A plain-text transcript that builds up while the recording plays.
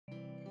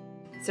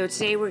So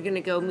today we're going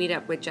to go meet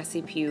up with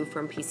Jesse Pugh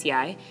from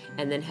PCI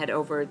and then head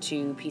over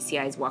to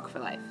PCI's Walk for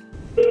Life.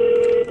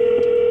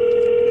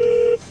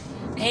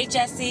 Hey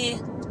Jesse,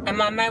 I'm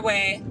on my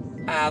way.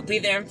 I'll be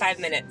there in 5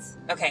 minutes.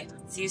 Okay,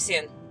 see you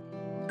soon.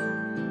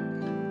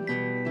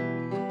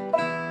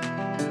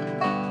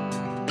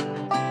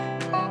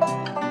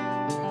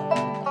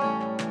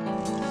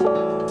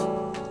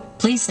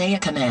 Please say a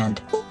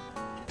command.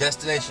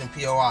 Destination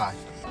POI.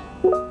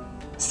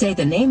 Say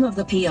the name of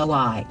the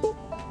POI.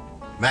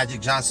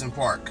 Magic Johnson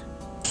Park.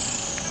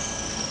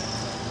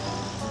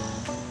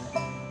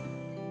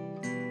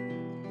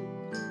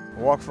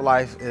 Walk for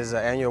Life is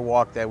an annual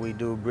walk that we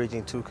do,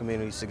 bridging two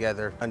communities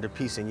together under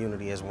peace and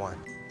unity as one.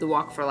 The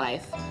Walk for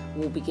Life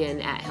will begin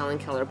at Helen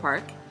Keller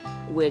Park,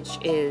 which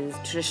is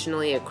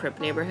traditionally a Crip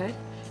neighborhood,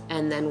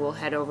 and then we'll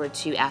head over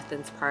to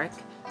Athens Park,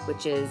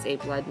 which is a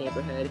Blood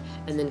neighborhood,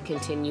 and then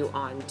continue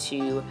on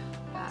to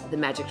the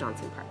Magic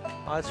Johnson Park.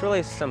 It's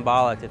really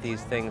symbolic that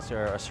these things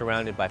are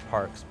surrounded by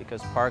parks,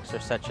 because parks are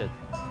such a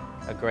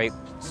great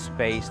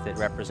space that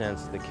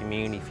represents the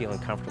community feeling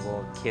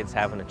comfortable, kids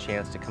having a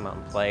chance to come out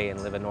and play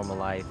and live a normal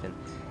life.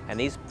 And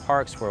these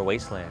parks were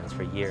wastelands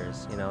for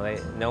years. You know,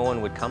 no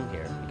one would come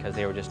here because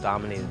they were just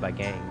dominated by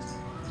gangs.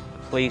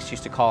 Police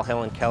used to call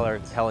Helen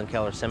Keller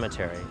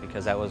Cemetery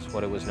because that was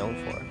what it was known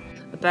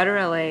for. Better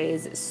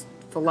LA's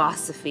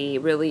philosophy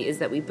really is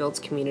that we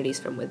build communities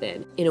from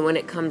within. You know, when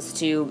it comes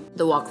to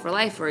the Walk for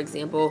Life, for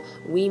example,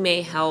 we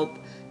may help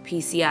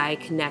PCI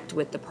connect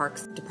with the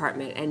Parks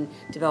Department and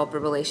develop a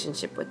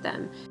relationship with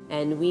them.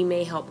 And we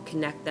may help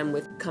connect them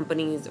with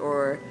companies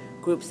or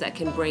groups that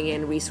can bring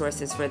in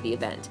resources for the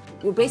event.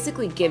 We're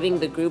basically giving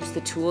the groups the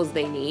tools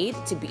they need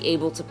to be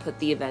able to put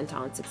the event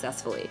on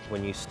successfully.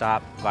 When you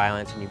stop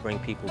violence and you bring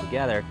people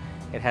together,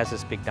 it has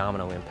this big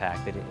domino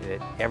impact that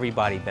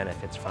everybody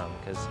benefits from,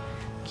 because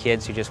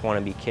kids who just want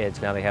to be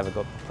kids, now they have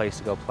a place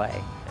to go play,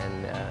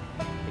 and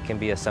it can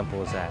be as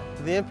simple as that.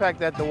 The impact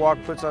that the walk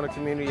puts on the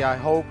community, I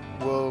hope,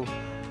 will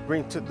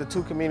bring the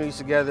two communities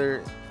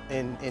together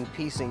in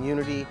peace and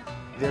unity,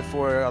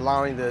 therefore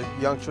allowing the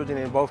young children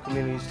in both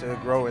communities to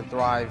grow and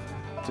thrive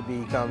to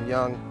become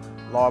young,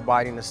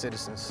 law-abiding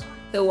citizens.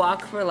 The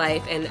Walk for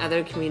Life and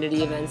other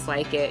community events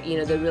like it, you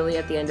know, they're really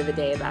at the end of the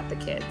day about the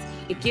kids.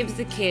 It gives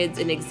the kids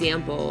an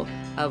example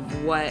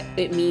of what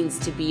it means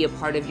to be a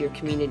part of your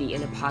community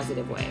in a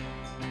positive way.